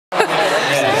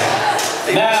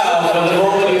Now, for the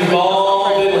moment you've all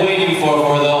been waiting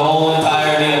for the whole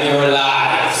entirety of your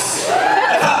lives. The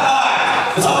top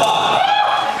five! Top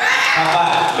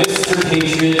five. Mr.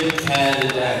 Patriot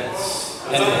candidates.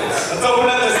 Let's open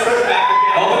up this first back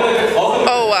again. Open.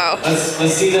 Oh, wow.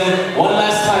 Let's see them one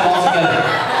last time all together.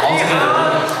 All together.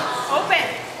 Open.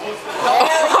 Oh.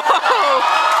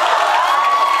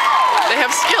 They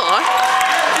have skill, huh?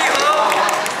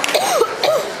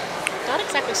 Not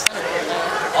exactly center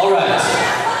though. All right.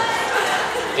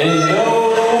 In no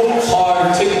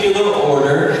particular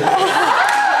order.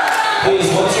 Please,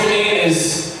 once your name is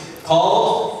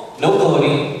called, no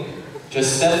gloating.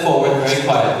 Just step forward very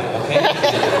quietly, okay? All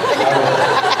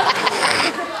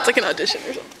right. It's like an audition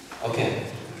or something. Okay.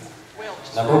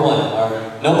 Number one, or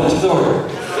no particular order.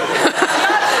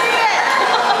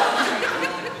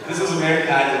 This was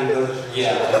American Idol.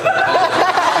 Yeah.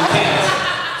 You can't.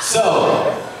 So,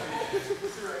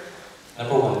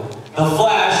 number one, The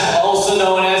Flash, also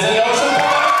known as the Ocean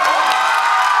Boy.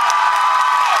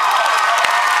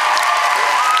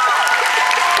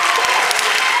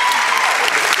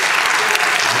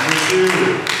 Number two.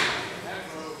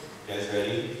 You guys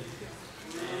ready?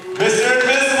 Mr.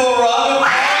 Invisible, Robin.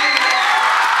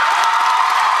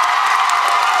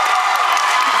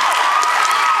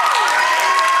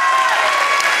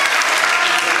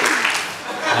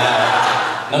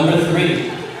 Now, number three.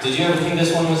 Did you ever think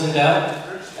this one was in doubt?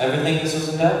 Ever think this was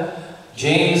in doubt?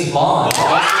 James Bond.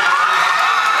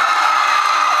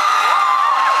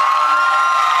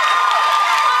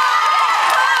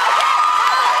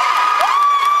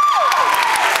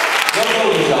 No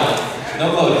voting, John. No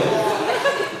voting.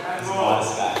 This is a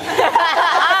modest guy.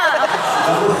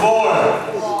 Number four.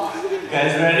 You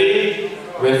guys ready?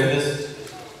 Ready for this?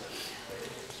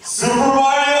 Super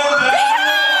Mario Bros.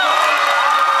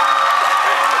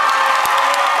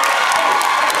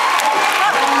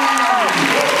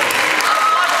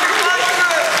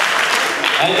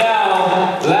 And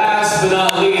now, last but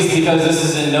not least, because this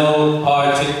is in no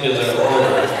particular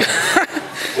order,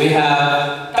 we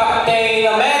have Captain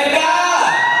America!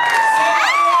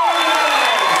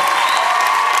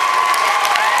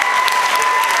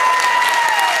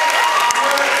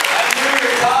 And here are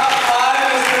your top five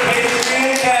Mr.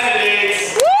 Patriot candidates.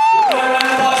 We're going to run the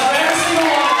applause for every single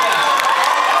one of them.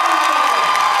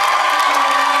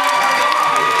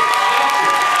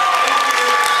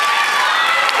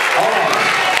 All right.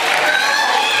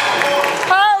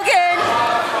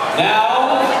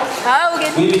 Now,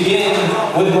 we begin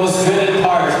with the most dreaded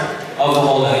part of the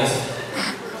whole night,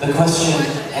 the question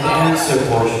and answer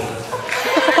portion.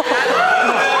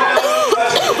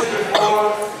 Questions before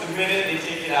the minute they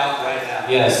take it out right now.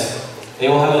 Yes, they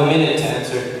will have a minute to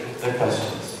answer their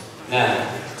questions. Now,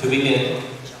 to begin,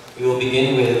 we will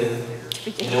begin with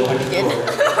no particular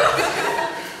order.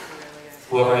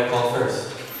 Whoever I call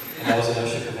first, and that was a no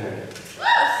sugar variant.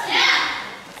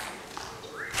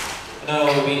 No,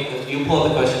 you pull up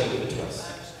the question and give it to us.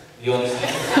 You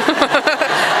understand?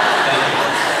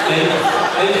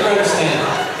 Thank you for understanding.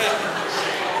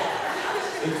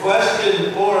 The question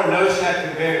for No Shack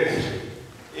and Berries.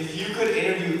 If you could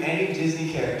interview any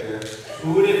Disney character,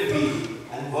 who would it be,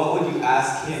 and what would you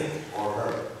ask him or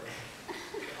her?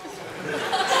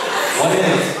 1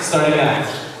 minute, starting now.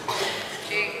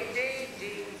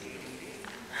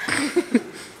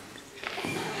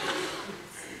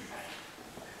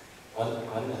 One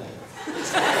minute.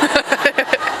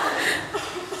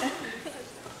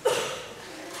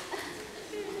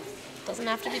 Doesn't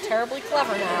have to be terribly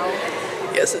clever now.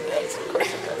 Yes, it does. Of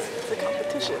course it does. It's a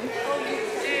competition.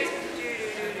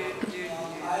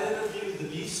 I interviewed the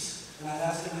Beast, and I'd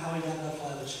ask him how he got that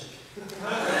fly the chick.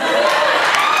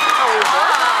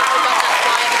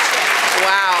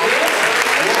 Wow.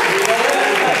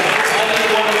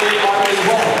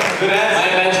 I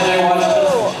eventually watched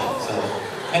television. So,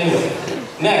 anyway,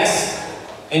 next,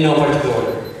 in no particular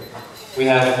order, we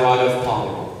have Rod of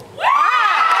Polygon.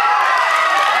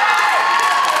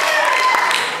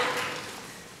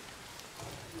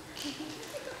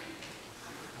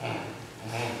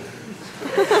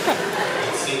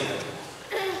 Let's see.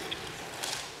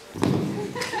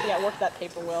 Yeah, work that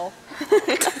paper well.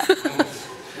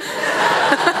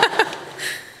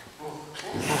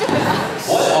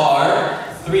 What are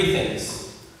 3 things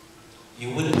you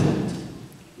would attempt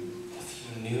if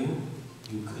you knew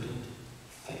you couldn't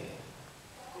fail?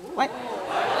 What?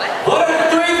 What are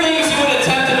 3 things you would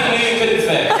attempt if you knew you couldn't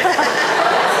fail?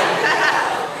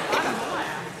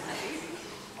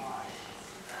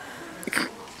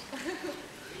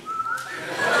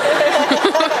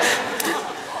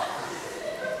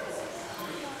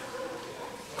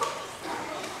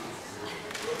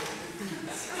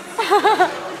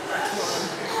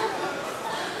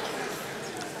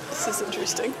 This is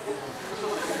interesting.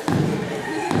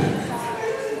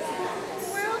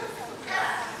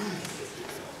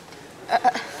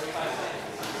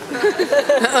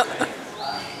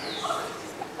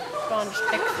 Go on, just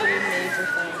pick 3 major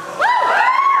things.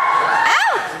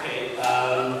 Okay,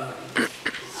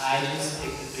 I just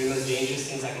picked the 3 most dangerous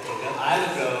things I could think of. I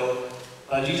would go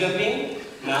bungee jumping,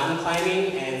 mountain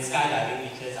climbing, and skydiving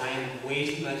because I am way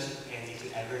too much of a pansy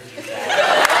to ever do that.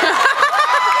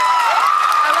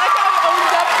 I like how he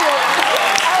owned up to it.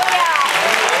 Oh yeah.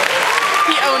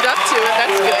 He owned up to it.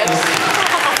 That's good.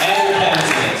 And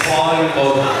fancy. Swallowing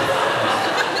both.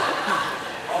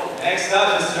 Next up,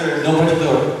 Mr. No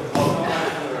particular order.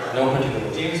 No particular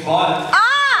order. James Bond.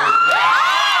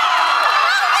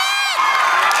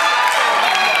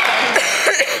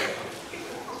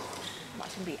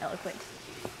 Watch him be eloquent.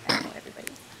 I know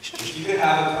everybody. If you could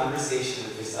have a conversation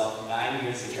with yourself 9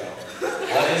 years ago,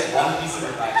 what is one piece of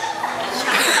advice?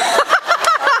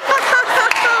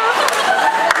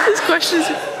 His questions.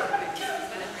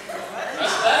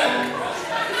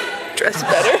 Dress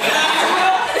better.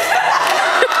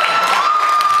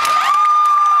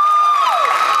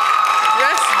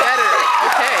 Dress better.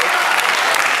 Okay.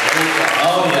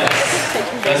 Oh yes.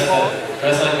 Dress better.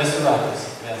 Dress like Mr. Rogers.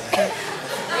 Yes.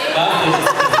 Not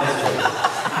physically.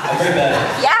 Very bad.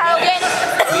 Yeah, okay.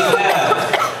 We have,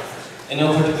 in no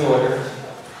particular order.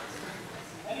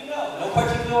 How do you know? No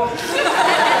particular order.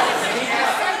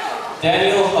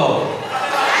 Daniel Ho.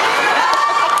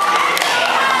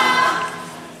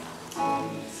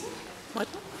 What?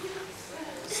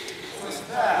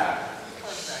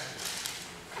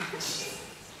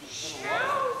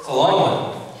 It's a long one.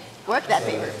 Work that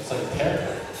paper. It's like a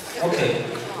paragraph. Okay.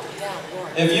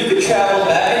 If you could travel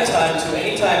back in time to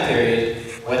any time period,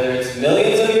 whether it's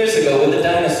millions of years ago with the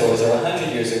dinosaurs or 100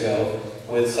 years ago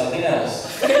with something else,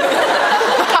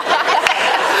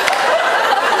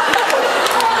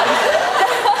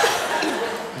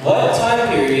 what time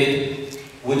period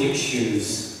would you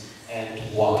choose and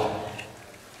why?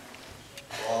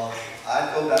 Well,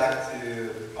 I'd go back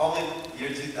to probably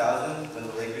year 2000 when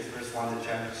the Lakers first won the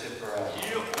championship for 20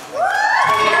 years.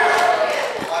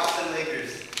 Watch the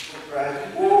Lakers. Right?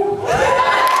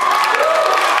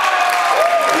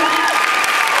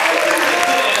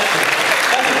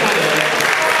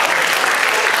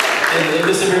 In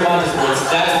Mississippi Vermont sports,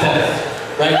 that's better.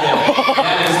 Right there.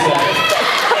 That is better.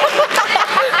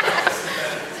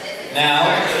 Now,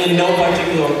 in no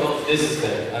particular order, oh, this is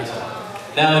better. I'm sorry.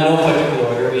 Now, in no particular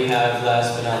order, we have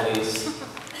last but not least,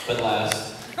 but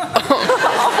last.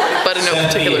 But in no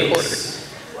Seth particular Yates. order.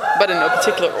 But in no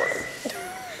particular order.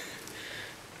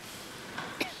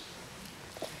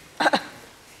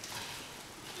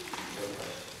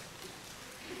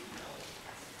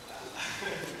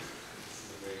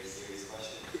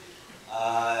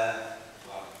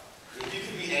 If you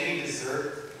could be any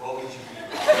dessert, what would you be?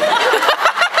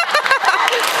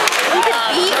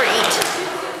 Eat or eat?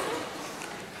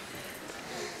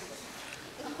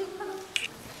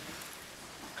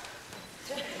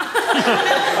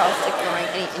 I'll stick throwing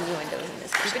any innuendos in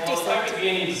this. You could do Well, if I something. could be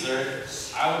any dessert,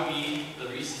 I would be the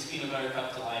Reese's Peanut Butter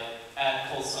Cup Delight at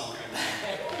Cold Summer Cream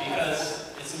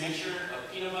because it's a mixture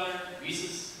of peanut butter,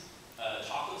 Reese's,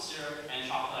 chocolate syrup, and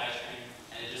chocolate ice cream,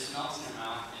 and it just melts in your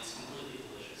mouth, and it's completely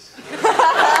delicious.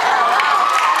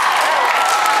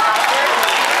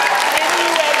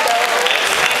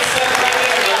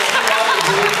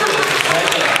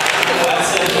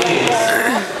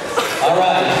 All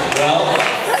right, well,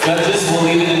 judges, we'll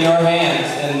leave it in your hands,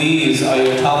 and these are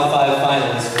your top 5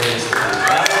 finalists for this week.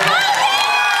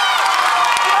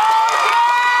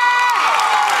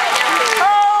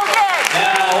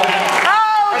 Now,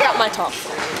 I got my top.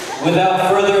 without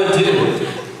further ado,